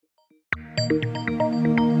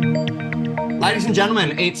Ladies and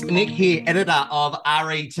gentlemen, it's Nick here, editor of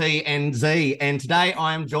RETNZ, and today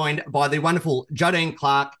I am joined by the wonderful Jodine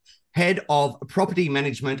Clark, Head of Property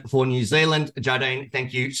Management for New Zealand. Jodine,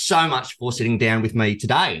 thank you so much for sitting down with me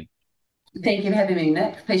today. Thank you for having me,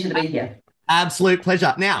 Nick. Pleasure to be here. Absolute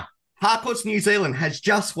pleasure. Now, Harcourts New Zealand has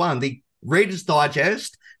just won the Reader's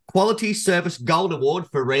Digest Quality Service Gold Award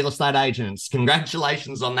for real estate agents.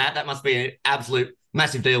 Congratulations on that. That must be an absolute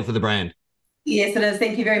massive deal for the brand. Yes, it is.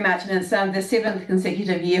 Thank you very much. And it's the seventh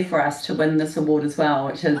consecutive year for us to win this award as well,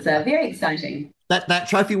 which is very exciting. That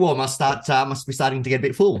trophy wall must be starting to get a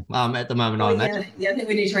bit full at the moment. I imagine. Yeah, I think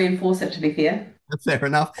we need to reinforce it, to be fair. Fair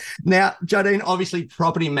enough. Now, Jodine, obviously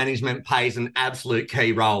property management plays an absolute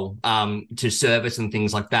key role to service and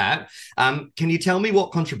things like that. Can you tell me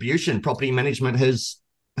what contribution property management has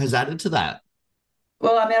added to that?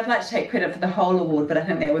 Well, I mean, I'd like to take credit for the whole award, but I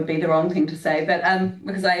think that would be the wrong thing to say. But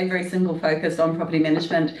because I am very single focused on property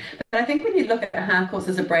management, but I think when you look at Harcourts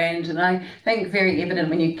as a brand, and I think very evident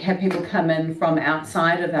when you have people come in from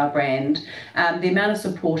outside of our brand, the amount of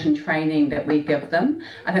support and training that we give them,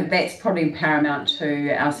 I think that's probably paramount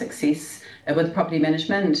to our success with property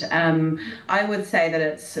management. I would say that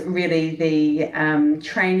it's really the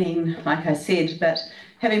training, like I said, but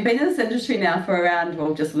having been in this industry now for around,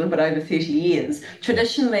 well, just a little bit over 30 years,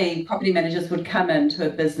 traditionally property managers would come into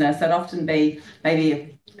a business. They'd often be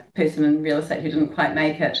maybe a person in real estate who didn't quite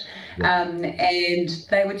make it. And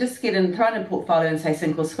they would just get in, throw in a portfolio and say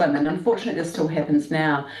sink or swim. And unfortunately, this still happens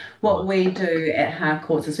now. What we do at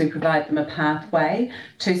Harcourts is we provide them a pathway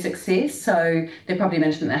to success. So the property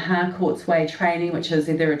management, the Harcourts Way training, which is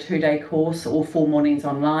either a 2-day course or 4 mornings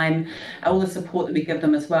online, all the support that we give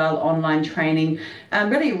them as well, online training,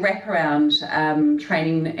 really wraparound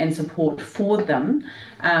training and support for them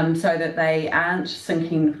so that they aren't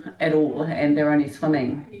sinking at all and they're only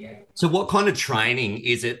swimming. So what kind of training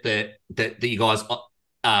is it that you guys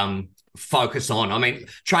focus on? I mean,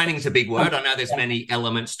 training is a big word. I know there's many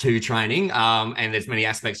elements to training and there's many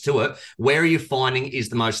aspects to it. Where are you finding is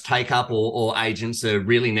the most take up or agents are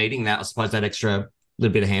really needing that, I suppose, that extra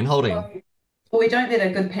little bit of hand holding? Well, we don't let a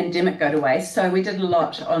good pandemic go to waste, so we did a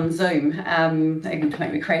lot on Zoom.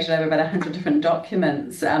 We created over about 100 different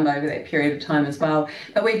documents over that period of time as well.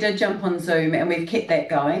 But we did jump on Zoom and we've kept that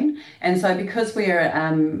going. And so because we're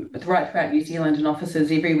right throughout New Zealand and offices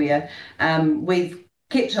everywhere, we've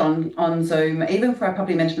kept on Zoom, even for our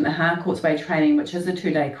property management, the Harcourts Way training, which is a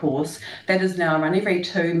 2-day course, that is now run every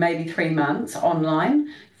 2, maybe 3 months online,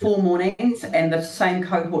 4 mornings, and the same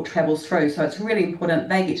cohort travels through. So it's really important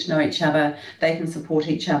they get to know each other, they can support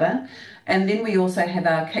each other. And then we also have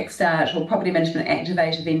our Kickstart or Property Management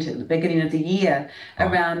Activate event at the beginning of the year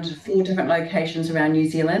around 4 different locations around New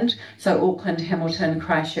Zealand. So Auckland, Hamilton,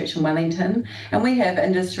 Christchurch and Wellington. And we have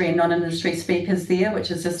industry and non-industry speakers there,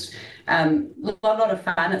 which is just a lot of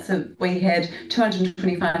fun. We had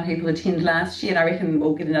 225 people attend last year, and I reckon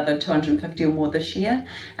we'll get another 250 or more this year,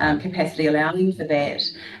 capacity allowing for that.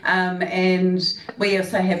 And we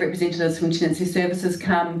also have representatives from tenancy services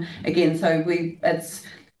come again. So it's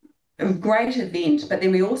a great event, but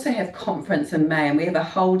then we also have conference in May, and we have a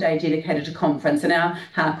whole day dedicated to conference, and our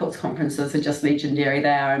Harcourts conferences are just legendary. They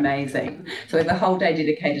are amazing. So we have a whole day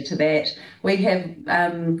dedicated to that. We have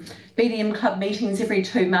BDM club meetings every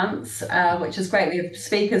 2 months, which is great. We have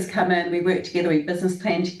speakers come in, we work together, we business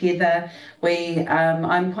plan together.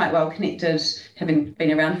 I'm quite well connected, having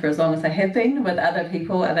been around for as long as I have been, with other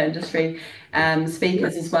people, other industry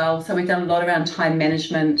speakers as well. So we've done a lot around time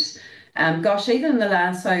management. Even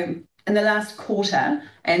in the last quarter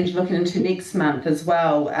and looking into next month as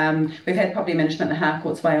well, we've had Property Management the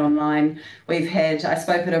Harcourts Way online. I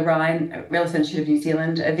spoke at a Ryan Real Estate Institute of New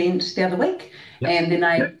Zealand event the other week, and then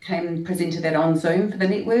I came and presented that on Zoom for the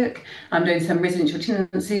network. I'm doing some Residential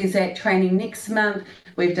Tenancies Act training next month.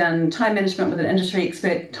 We've done time management with an industry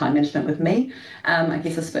expert, time management with me. I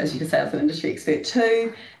suppose you could say I was an industry expert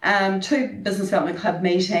too. 2 Business Development Club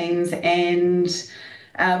meetings, and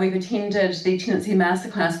we've attended the Tenancy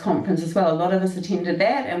Masterclass conference as well. A lot of us attended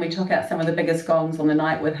that, and we took out some of the biggest gongs on the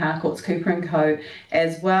night with Harcourts, Cooper & Co.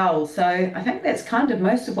 as well. So I think that's kind of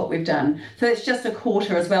most of what we've done. So it's just a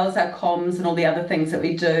quarter, as well as our comms and all the other things that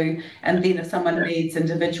we do. And then if someone needs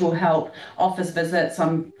individual help, office visits,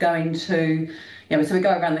 I'm going to, so we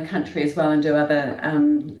go around the country as well and do other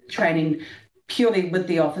training purely with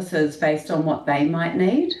the officers based on what they might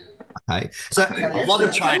need. Okay. So a lot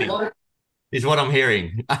of training is what I'm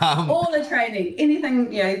hearing. All the training,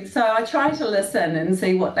 anything, so I try to listen and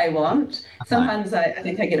see what they want. Sometimes I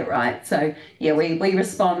think I get it right. So, we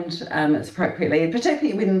respond as appropriately,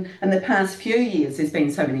 particularly when in the past few years there's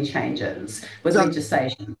been so many changes with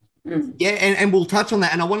legislation. Mm. Yeah, and we'll touch on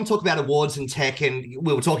that. And I want to talk about awards and tech, and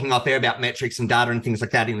we were talking off there about metrics and data and things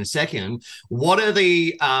like that in a second. What are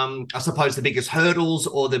the, I suppose, the biggest hurdles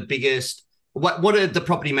or the biggest? What are the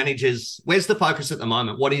property managers? Where's the focus at the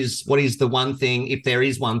moment? What is the one thing, if there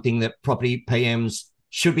is one thing that property PMs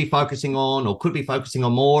should be focusing on, or could be focusing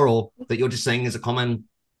on more, or that you're just seeing as a common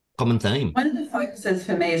theme? One of the focuses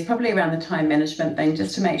for me is probably around the time management thing,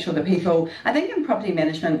 just to make sure that people, I think in property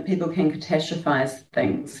management, people can catastrophize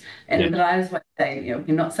things. Yeah, But I always like to say,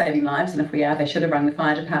 we're not saving lives, and if we are, they should have rung the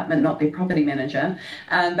fire department, not the property manager.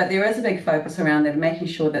 But there is a big focus around that, making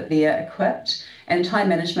sure that they're equipped. And time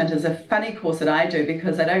management is a funny course that I do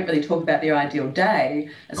because I don't really talk about their ideal day.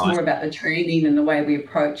 It's right. more about the training and the way we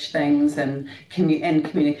approach things and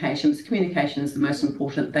communications. Communication is the most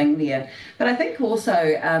important thing there. But I think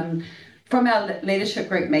also from our leadership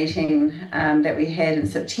group meeting that we had in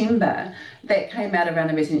September, that came out around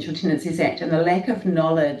the Residential Tenancies Act and the lack of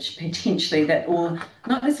knowledge potentially that, or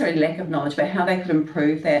not necessarily lack of knowledge, but how they could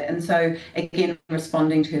improve that. And so again,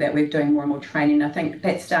 responding to that, we're doing more and more training. I think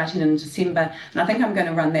that's starting in December, and I think I'm going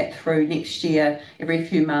to run that through next year every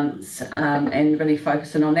few months and really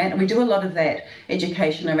focusing on that. And we do a lot of that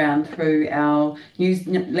education around through our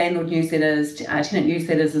landlord newsletters, tenant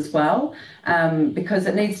newsletters as well, because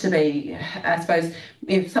it needs to be, I suppose,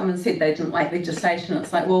 if someone said they didn't like legislation,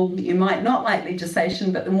 it's like, well, you might not like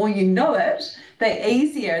legislation, but the more you know it, the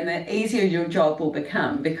easier your job will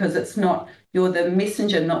become, because it's not, you're the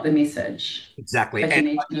messenger, not the message. Exactly. But you And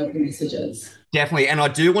need to know what the message is. definitely, and I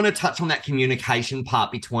do want to touch on that communication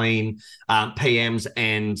part between PMs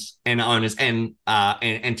and owners and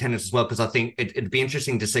tenants as well, because I think it'd be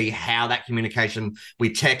interesting to see how that communication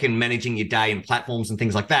with tech and managing your day and platforms and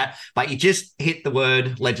things like that. But you just hit the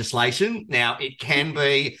word legislation. Now, it can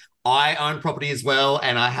be, I own property as well,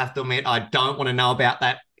 and I have to admit I don't want to know about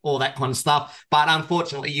that, all that kind of stuff. But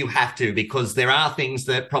unfortunately, you have to, because there are things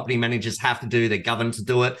that property managers have to do. They're governed to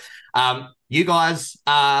do it. You guys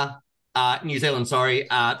are New Zealand, sorry.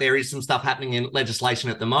 There is some stuff happening in legislation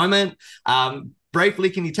at the moment. Briefly,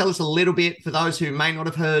 can you tell us a little bit, for those who may not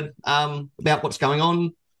have heard about what's going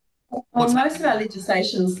on? Well, most of our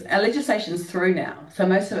legislation's through now. So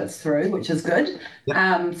most of it's through, which is good.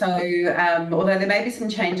 Yep. Although there may be some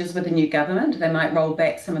changes with the new government, they might roll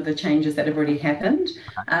back some of the changes that have already happened.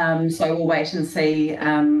 So we'll wait and see.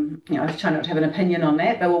 I try not to have an opinion on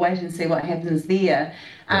that, but we'll wait and see what happens there.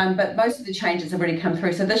 But most of the changes have already come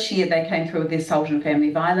through. So this year they came through with the assault and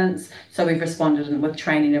family violence. So we've responded with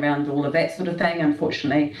training around all of that sort of thing.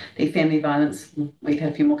 Unfortunately, the family violence, we've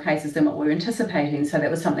had a few more cases than what we were anticipating. So that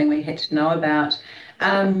was something we had to know about.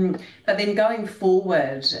 But then going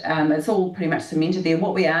forward, it's all pretty much cemented there.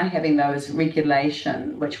 What we are having, though, is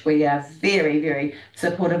regulation, which we are very, very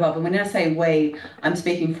supportive of. And when I say we, I'm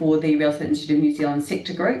speaking for the Real Estate Institute of New Zealand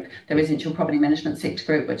sector group, the Residential Property Management sector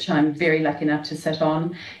group, which I'm very lucky enough to sit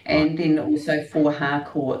on, and then also for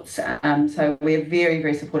Harcourts. So we're very,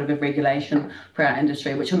 very supportive of regulation for our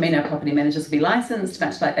industry, which will mean our property managers will be licensed,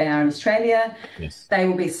 much like they are in Australia. Yes. They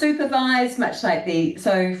will be supervised, much like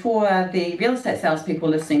so for the real estate salespeople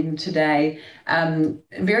listening today,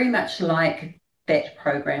 very much like that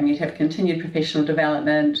program. You'd have continued professional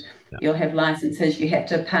development, you'll have licenses, you have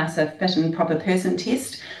to pass a fit and proper person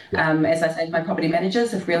test. As I say to my property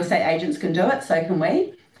managers, if real estate agents can do it, so can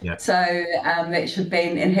we. Yeah. So that should be,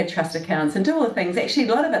 and have trust accounts and do all the things. Actually,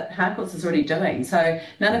 a lot of it Harcourts is already doing. So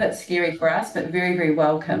none of it's scary for us, but very, very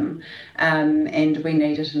welcome. And we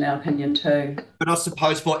need it, in our opinion, too. But I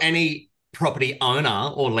suppose for any property owner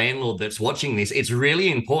or landlord that's watching this, it's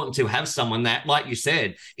really important to have someone that, like you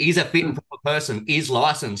said, is a fit and proper person, is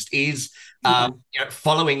licensed, is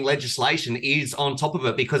following legislation, is on top of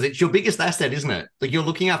it, because it's your biggest asset, isn't it? Like, you're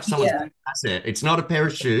looking after someone's asset. It's not a pair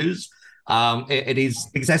of shoes. It is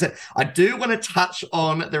biggest asset. I do want to touch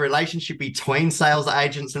on the relationship between sales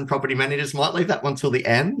agents and property managers. Might leave that one till the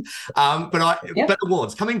end. But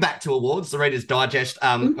awards, coming back to awards, the Reader's Digest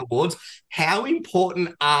awards. How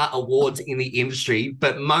important are awards in the industry?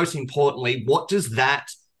 But most importantly, what does that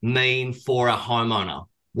mean for a homeowner?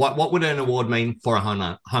 What would an award mean for a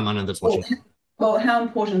homeowner that's watching? Well, how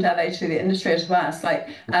important are they to the industry or to us? Like,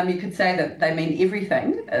 you could say that they mean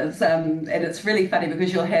everything. And it's really funny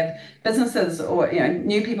because you'll have businesses or,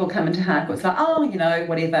 new people come into Harcourts like, oh,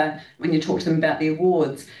 whatever, when you talk to them about the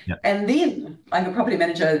awards. Yep. And then, like, a property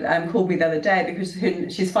manager called me the other day because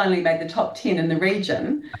she's finally made the top 10 in the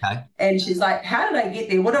region. Okay. And she's like, how did I get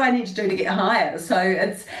there? What do I need to do to get higher? So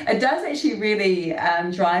it does actually really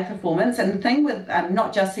drive performance. And the thing with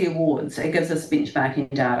not just the awards, it gives us benchmarking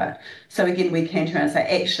data. So again, we can turn around and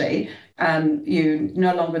say, actually, you're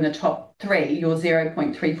no longer in the top 3, your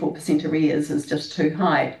 0.34% arrears is just too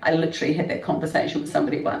high. I literally had that conversation with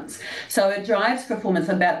somebody once. So it drives performance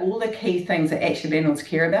about all the key things that actually landlords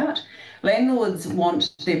care about. Landlords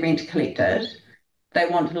want their rent collected. They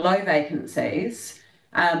want low vacancies,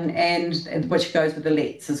 and which goes with the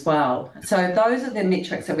lets as well. So those are the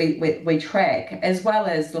metrics that we track, as well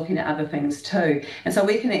as looking at other things too. And so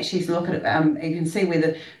we can actually look at, you can see where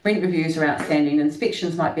the rent reviews are outstanding,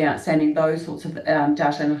 inspections might be outstanding, those sorts of data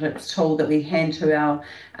analytics tool that we hand to our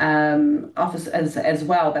office as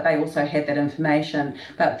well, but they also have that information.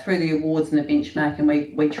 But through the awards and the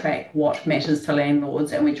benchmarking, we track what matters to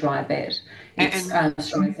landlords and we drive that. It's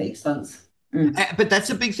strong excellence. But that's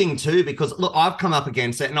a big thing too, because look, I've come up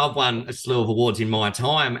against it and I've won a slew of awards in my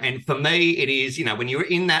time. And for me, it is, when you're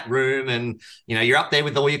in that room and, you're up there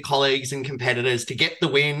with all your colleagues and competitors, to get the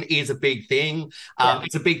win is a big thing.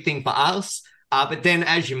 It's a big thing for us. But then,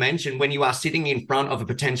 as you mentioned, when you are sitting in front of a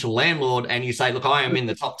potential landlord and you say, look, I am in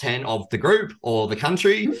the top 10 of the group or the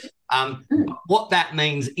country, what that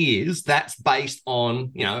means is that's based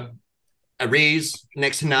on, arrears,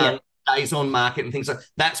 next to none, days on market and things like that.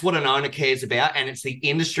 That's what an owner cares about, and it's the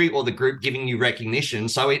industry or the group giving you recognition.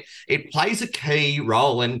 So it plays a key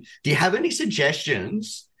role. And do you have any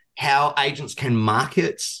suggestions how agents can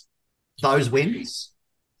market those wins?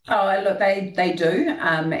 Oh, look, they do,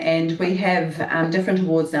 and we have different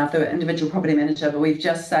awards now for the individual property manager, but we've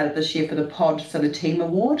just started this year for the pod, so the team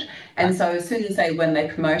award. And so as soon as they win, they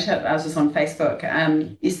promote it. I was just on Facebook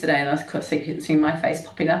yesterday, and I was seeing my face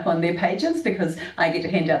popping up on their pages because I get to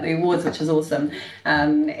hand out the awards, which is awesome.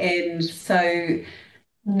 And so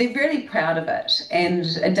they're really proud of it, and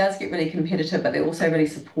it does get really competitive, but they're also really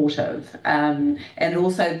supportive. And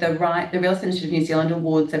also the Real Estate Institute of New Zealand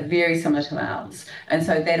awards are very similar to ours, and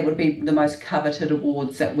so that would be the most coveted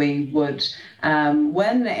awards that we would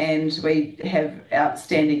win, and we have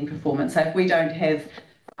outstanding performance. So if we don't have,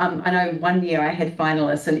 I know one year I had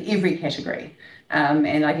finalists in every category.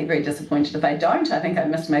 And I get very disappointed if I don't. I think I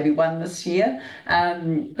missed maybe one this year.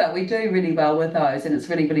 But we do really well with those, and it's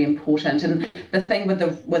really, really important. And the thing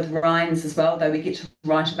with Rhines as well, though, we get to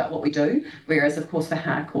write about what we do, whereas, of course, for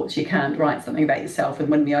Harcourts, you can't write something about yourself and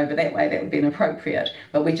win me over that way. That would be inappropriate.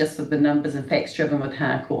 But we just have the numbers and facts driven with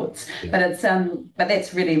Harcourts. Yeah. But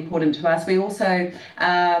that's really important to us. We also,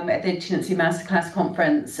 at the Tenancy Masterclass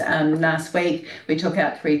Conference last week, we took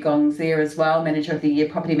out 3 gongs there as well: Manager of the Year,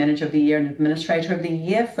 Property Manager of the Year, and Administrator of the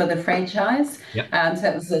Year for the franchise. Yep. So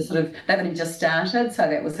that was a they've only just started, so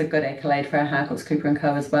that was a good accolade for our Harcourts Cooper &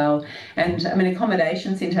 Co as well. And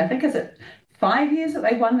Accommodation Centre, I think, is it 5 years that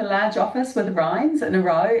they've won the large office with Rhines in a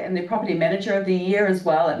row, and the Property Manager of the Year as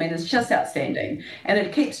well. It's just outstanding, and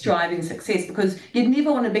it keeps driving success, because you'd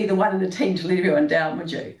never want to be the one in the team to let everyone down,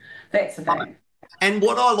 would you? That's the thing. And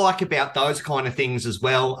what I like about those kind of things as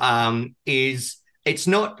well is it's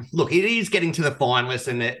not, look, it is getting to the finalists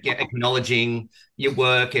and acknowledging your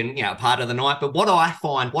work and, part of the night. But what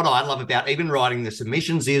I love about even writing the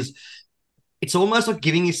submissions is it's almost like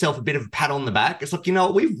giving yourself a bit of a pat on the back. It's like,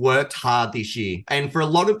 we've worked hard this year. And for a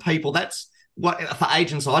lot of people, that's what, for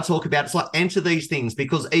agents I talk about, it's like enter these things,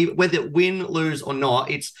 because whether win, lose or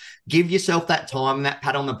not, it's give yourself that time, that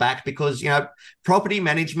pat on the back, because, property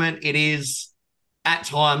management, it is at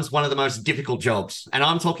times one of the most difficult jobs. And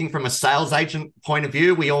I'm talking from a sales agent point of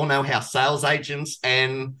view. We all know how sales agents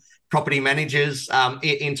and property managers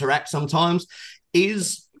interact sometimes.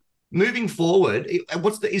 Is moving forward,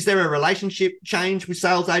 is there a relationship change with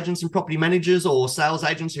sales agents and property managers, or sales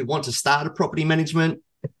agents who want to start a property management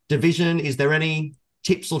division? Is there any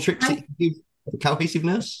tips or tricks that you give for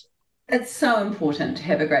cohesiveness? It's so important to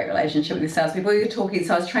have a great relationship with your salespeople. We were talking,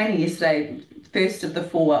 so I was training yesterday, first of the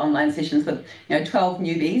 4 online sessions with 12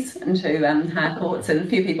 newbies into Harcourts, and a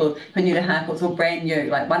few people who are new to Harcourts or brand new,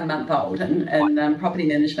 like 1 month old in property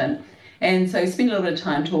management. And so spend a little bit of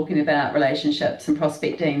time talking about relationships and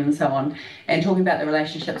prospecting and so on, and talking about the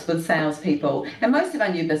relationships with salespeople. And most of our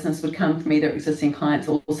new business would come from either existing clients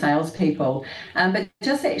or salespeople. But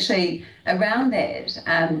just actually around that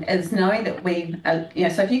is knowing that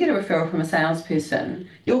so if you get a referral from a salesperson,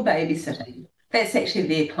 you're babysitting. That's actually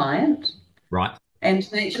their client. Right. And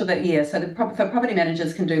to make sure that, so for property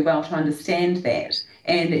managers can do well to understand that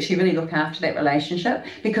and actually really look after that relationship,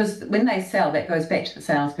 because when they sell, that goes back to the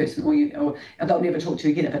salesperson, or they'll never talk to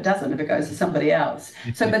you again if it doesn't, if it goes to somebody else.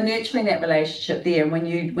 So by nurturing that relationship there, when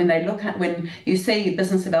you see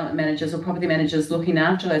business development managers or property managers looking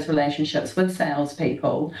after those relationships with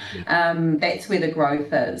salespeople, that's where the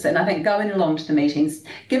growth is. And I think going along to the meetings,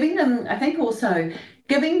 giving them, I think also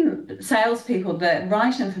giving salespeople the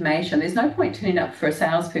right information. There's no point turning up for a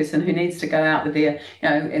salesperson who needs to go out with their,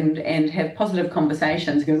 and have positive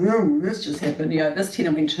conversations, go, oh, this just happened, this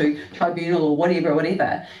tenant went to tribunal or whatever.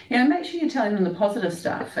 Make sure you're telling them the positive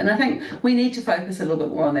stuff. And I think we need to focus a little bit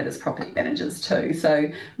more on that as property managers too. So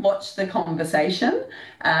watch the conversation,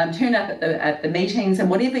 turn up at the meetings, and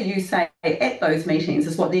whatever you say at those meetings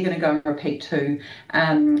is what they're going to go and repeat to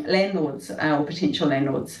landlords or potential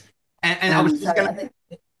landlords. And I was just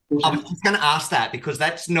going to ask that, because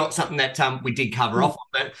that's not something that we did cover off on,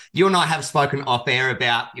 but you and I have spoken off air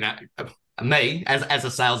about, me as a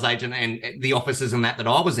sales agent and the offices and that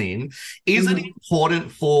I was in. Is it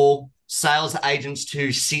important for sales agents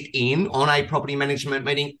to sit in on a property management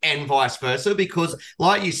meeting and vice versa? Because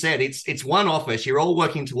like you said, it's one office, you're all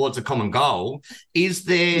working towards a common goal. Is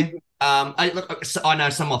there, I know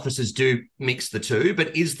some offices do mix the two,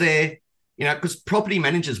 but is there, because property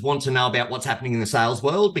managers want to know about what's happening in the sales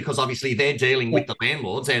world, because obviously they're dealing with the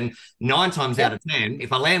landlords, and 9 times out of 10,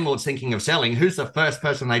 if a landlord's thinking of selling, who's the first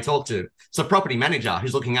person they talk to? It's a property manager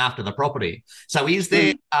who's looking after the property. So is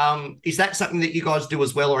there, is that something that you guys do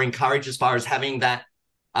as well, or encourage, as far as having that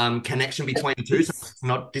connection between the two, so it's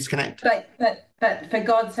not disconnect? But for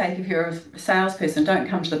God's sake, if you're a salesperson, don't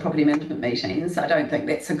come to the property management meetings. I don't think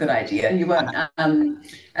that's a good idea. You won't.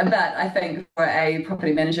 But I think for a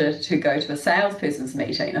property manager to go to a salesperson's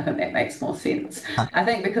meeting, I think that makes more sense. I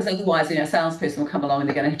think because otherwise, a salesperson will come along and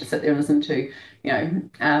they're going to have to sit there and listen to,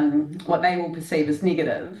 what they will perceive as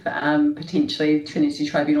negative, potentially Trinity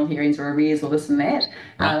Tribunal hearings or arrears or this and that.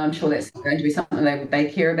 I'm sure that's going to be something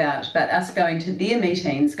they care about. But us going to their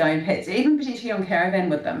meetings, even potentially on caravan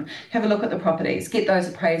with them, have a look at the property, get those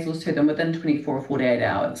appraisals to them within 24 or 48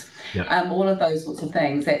 hours. All of those sorts of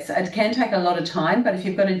things. It can take a lot of time, but if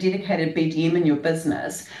you've got a dedicated BDM in your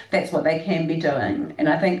business, that's what they can be doing. And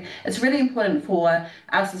I think it's really important for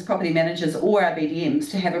us as property managers or our BDMs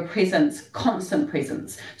to have a presence, constant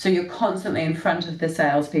presence. So you're constantly in front of the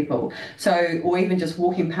salespeople. Or even just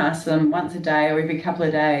walking past them once a day or every couple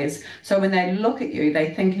of days. So when they look at you,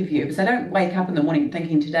 they think of you, because they don't wake up in the morning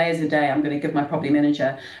thinking, today is the day I'm going to give my property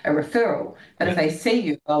manager a referral. But if they see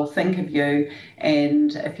you, they'll think of you.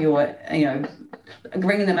 And if you're,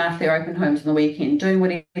 bringing them after their open homes on the weekend, doing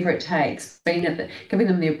whatever it takes, giving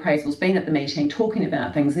them the appraisals, being at the meeting, talking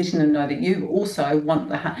about things, letting them know that you also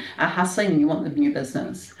want are hustling and you want the new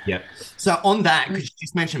business. Yeah. So on that, because you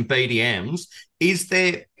just mentioned BDMs, is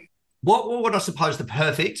there, what would I suppose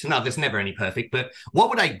there's never any perfect, but what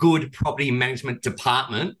would a good property management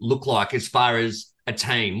department look like as far as a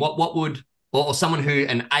team? What would, or someone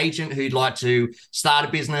an agent who'd like to start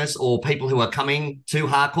a business, or people who are coming to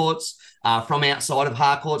Harcourts from outside of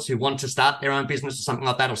Harcourts who want to start their own business or something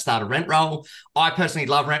like that, or start a rent roll. I personally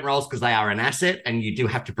love rent rolls because they are an asset and you do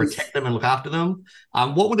have to protect them and look after them.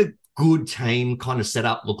 What would a good team kind of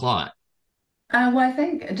setup look like? Well, I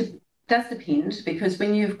think it does depend, because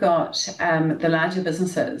when you've got the larger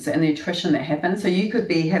businesses and the attrition that happens, so you could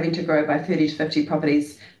be having to grow by 30 to 50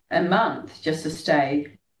 properties a month just to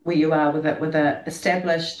stay where you are with a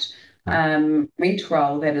established rent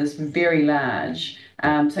roll that is very large.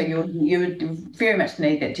 So you would very much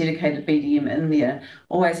need that dedicated BDM in there,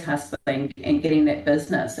 always hustling and getting that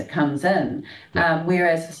business that comes in.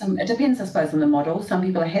 Whereas it depends, I suppose, on the model. Some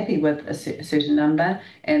people are happy with a certain number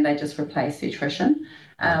and they just replace the attrition.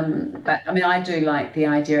 But I mean, I do like the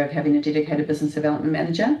idea of having a dedicated business development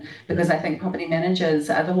manager, because I think property managers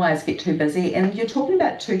otherwise get too busy, and you're talking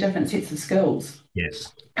about two different sets of skills.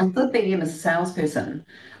 Yes. A good BDM is a salesperson,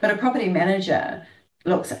 but a property manager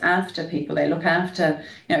looks after people. They look after,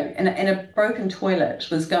 and a broken toilet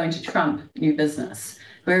was going to trump new business.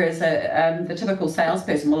 Whereas the typical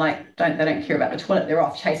salesperson they don't care about the toilet. They're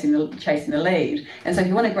off chasing the lead. And so if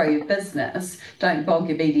you want to grow your business, don't bog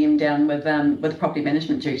your BDM down with property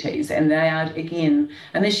management duties. And they are, again,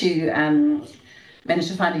 unless you manage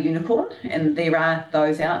to find a unicorn, and there are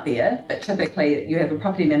those out there, but typically you have a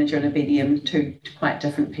property manager and a BDM, two quite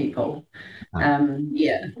different people.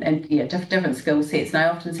 Different skill sets. And I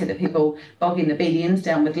often say that people bogging the BDMs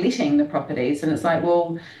down with letting the properties, and it's like,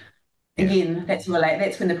 well, again, that's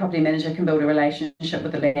when the property manager can build a relationship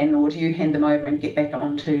with the landlord. You hand them over and get back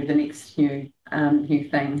on to the next new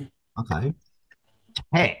thing. Okay.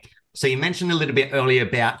 Tech. So you mentioned a little bit earlier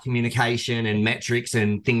about communication and metrics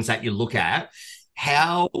and things that you look at.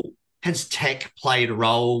 How has tech played a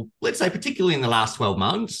role, let's say, particularly in the last 12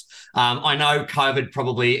 months? I know COVID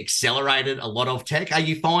probably accelerated a lot of tech. Are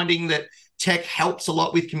you finding that tech helps a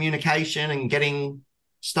lot with communication and getting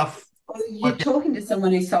stuff Well, you're Okay. talking to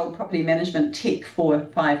someone who sold property management tech for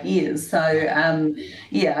 5 years. So,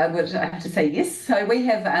 yeah, I have to say yes. So we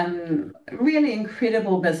have really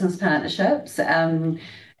incredible business partnerships.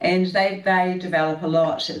 And they develop a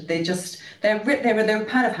lot. They're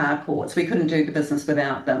part of Harcourts. We couldn't do the business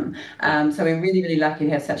without them. So we're really, really lucky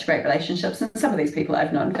to have such great relationships. And some of these people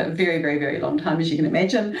I've known for a very, very, very long time, as you can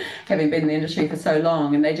imagine, having been in the industry for so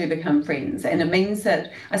long, and they do become friends. And it means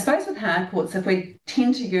that, I suppose with Harcourts, if we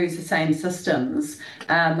tend to use the same systems,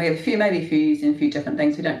 we have maybe a few using a few different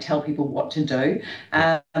things. We don't tell people what to do.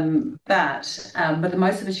 But the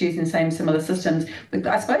most of us using the same similar systems,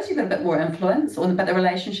 I suppose you've got a bit more influence, but the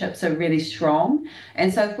relationships are really strong.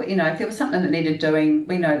 And so, if there was something that needed doing,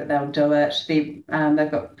 we know that they'll do it. They've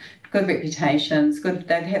got good reputations,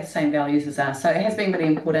 they have the same values as us. So it has been really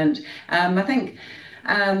important. I think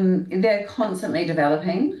they're constantly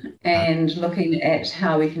developing and looking at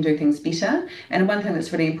how we can do things better. And one thing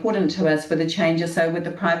that's really important to us with the changes, so with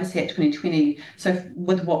the Privacy Act 2020, so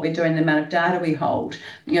with what we're doing, the amount of data we hold,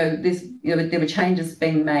 there were changes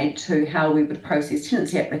being made to how we would process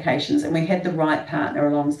tenancy applications, and we had the right partner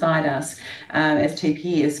alongside us as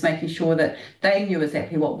TPS, making sure that they knew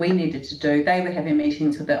exactly what we needed to do. They were having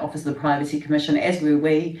meetings with the Office of the Privacy Commission, as were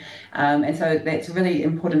we. And so that's a really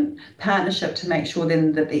important partnership to make sure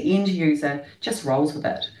then that the end user just rolls with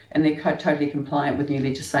it and they're totally compliant with new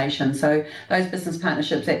legislation. So those business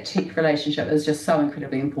partnerships, that tech relationship is just so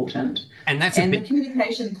incredibly important. And that's the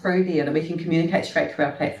communication through there, that we can communicate straight through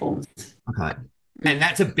our platforms. okay. And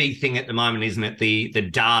that's a big thing at the moment, isn't it? The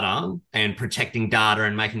data and protecting data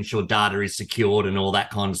and making sure data is secured and all that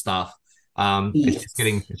kind of stuff. Yes.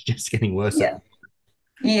 It's just getting worse. Yeah.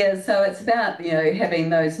 Yeah, so it's about having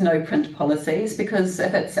those no print policies, because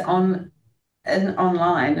if it's online,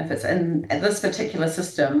 if it's in this particular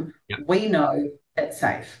system, we know it's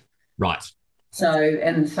safe. Right.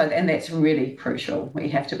 And that's really crucial. We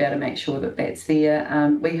have to be able to make sure that that's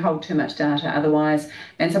there. We hold too much data otherwise,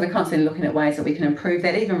 and so we're constantly looking at ways that we can improve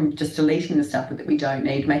that, even just deleting the stuff that we don't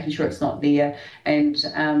need, making sure it's not there, and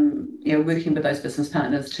working with those business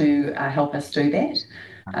partners to help us do that.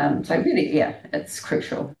 So really, it's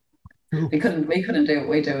crucial. We couldn't do what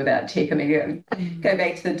we do without tech. I mean, go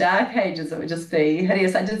back to the dark ages, it would just be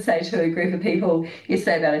hideous. I did say to a group of people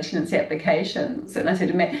yesterday about our tenancy applications, and I said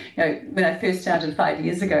to Matt, when I first started 5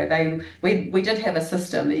 years ago, we did have a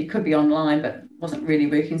system that you could be online, but wasn't really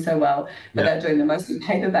working so well. But they were doing the mostly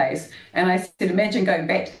paper based, and I said, imagine going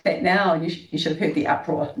back to that now, and you should have heard the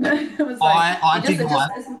uproar. It was like I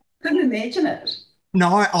couldn't imagine it.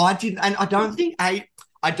 No, I didn't, and I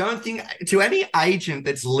don't think to any agent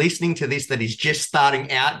that's listening to this that is just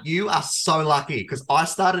starting out, you are so lucky, because I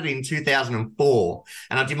started in 2004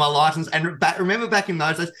 and I did my license. And remember back in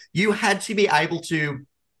those days, you had to be able to,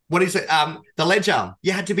 the ledger,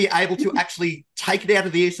 you had to be able to actually take it out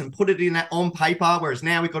of this and put it in that on paper, whereas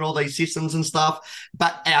now we've got all these systems and stuff.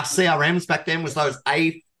 But our CRMs back then was those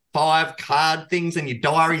A5 card things and your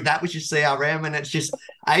diary, that was your CRM. And it's just,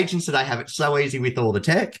 agents today have it so easy with all the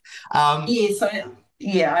tech.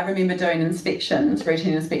 Yeah, I remember doing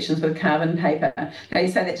routine inspections with carbon paper. Now, you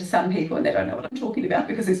say that to some people and they don't know what I'm talking about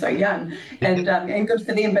because they're so young, and good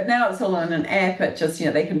for them. But now it's all on an app. It just,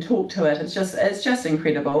 they can talk to it. It's just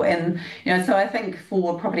incredible. And, so I think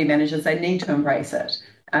for property managers, they need to embrace it.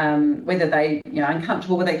 Whether they,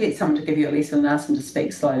 uncomfortable, whether they get someone to give you a lesson and ask them to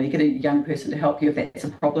speak slowly, get a young person to help you if that's a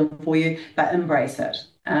problem for you, but embrace it.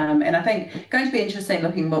 And I think going to be interesting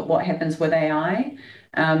looking at what happens with AI.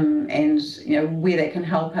 And where that can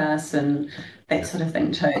help us and that sort of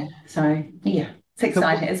thing too. So it's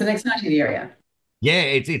exciting. It's an exciting area. Yeah,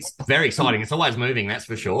 it's very exciting. It's always moving, that's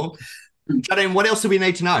for sure. Jodine, what else do we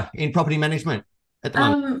need to know in property management at the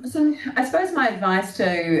moment? So I suppose my advice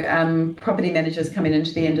to property managers coming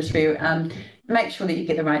into the industry, make sure that you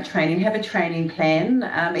get the right training, have a training plan.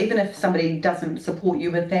 Even if somebody doesn't support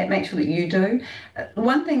you with that, make sure that you do.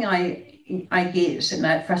 One thing I get, and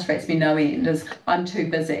that frustrates me no end, is I'm too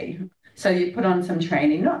busy. So you put on some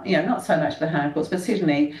training, not so much for the Harcourts, but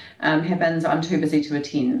certainly happens, I'm too busy to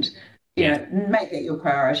attend. Make that your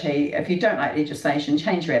priority. If you don't like legislation,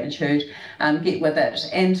 change your attitude, get with it.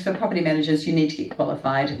 And for property managers, you need to get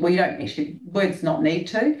qualified. Well, you don't actually, words not need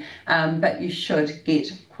to, but you should get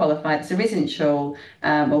qualified. It's a residential,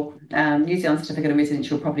 New Zealand Certificate of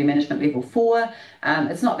Residential Property Management Level 4.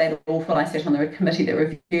 It's not that awful. I sat on the committee that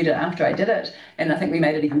reviewed it after I did it, and I think we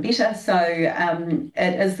made it even better. So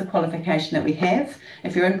it is the qualification that we have.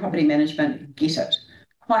 If you're in property management, get it.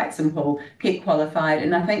 Quite simple, get qualified.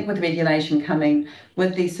 And I think with regulation coming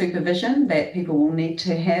with the supervision that people will need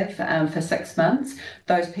to have for 6 months,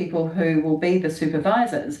 those people who will be the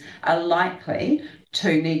supervisors are likely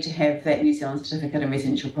to need to have that New Zealand certificate in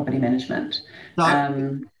residential property management.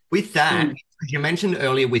 So with that, you mentioned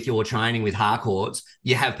earlier with your training with Harcourts,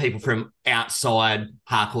 you have people from outside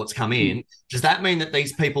Harcourts come in. Does that mean that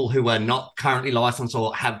these people who are not currently licensed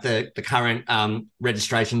or have the current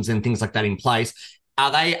registrations and things like that in place,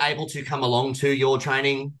 are they able to come along to your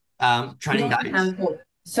training days?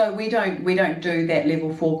 So we don't do that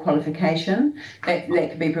level 4 qualification. That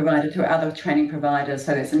can be provided through other training providers,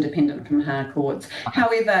 so that's independent from Harcourts.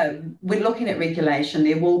 However, we're looking at regulation.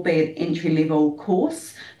 There will be an entry-level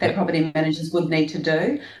course that property managers would need to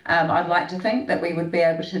do. I'd like to think that we would be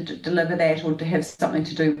able to deliver that or to have something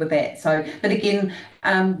to do with that. So, but again,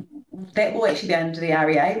 that will actually be under the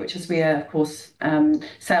REA, which is where, of course,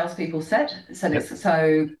 salespeople sit.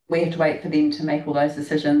 So we have to wait for them to make all those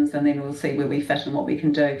decisions, and then we'll see where we fit and what we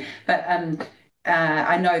can do. But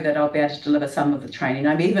I know that I'll be able to deliver some of the training.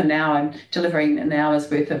 Even now, I'm delivering an hour's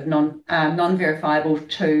worth of non-verifiable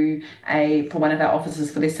for one of our offices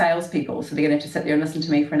for their salespeople. So they're going to have to sit there and listen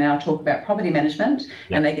to me for an hour, talk about property management,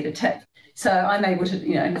 and they get a tip. So I'm able to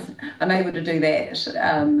do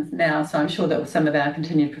that now. So I'm sure that some of our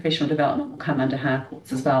continued professional development will come under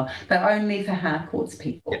Harcourts as well, but only for Harcourts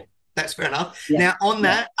people. Yeah. That's fair enough. Yeah. Now, on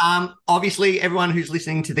that, obviously, everyone who's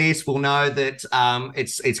listening to this will know that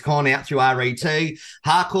it's gone out through RET.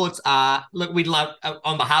 Harcourts look, we'd love,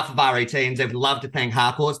 on behalf of RETNZ, we'd love to thank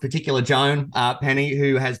Harcourts, particular Joan Penny,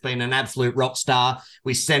 who has been an absolute rock star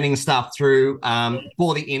with sending stuff through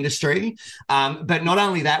for the industry. But not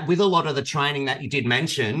only that, with a lot of the training that you did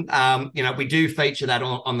mention, we do feature that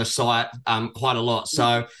on the site quite a lot.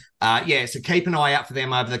 So, so keep an eye out for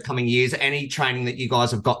them over the coming years. Any training that you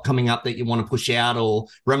guys have got coming up that you want to push out or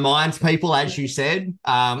remind people, as you said,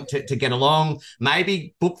 to get along,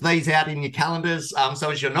 maybe book these out in your calendars.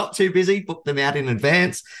 So as you're not too busy, book them out in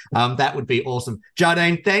advance. That would be awesome.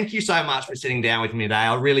 Jodine, thank you so much for sitting down with me today.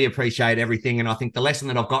 I really appreciate everything. And I think the lesson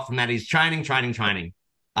that I've got from that is training. Get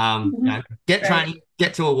training,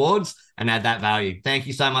 get to awards and add that value. Thank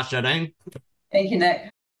you so much, Jodine. Thank you,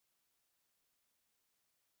 Nick.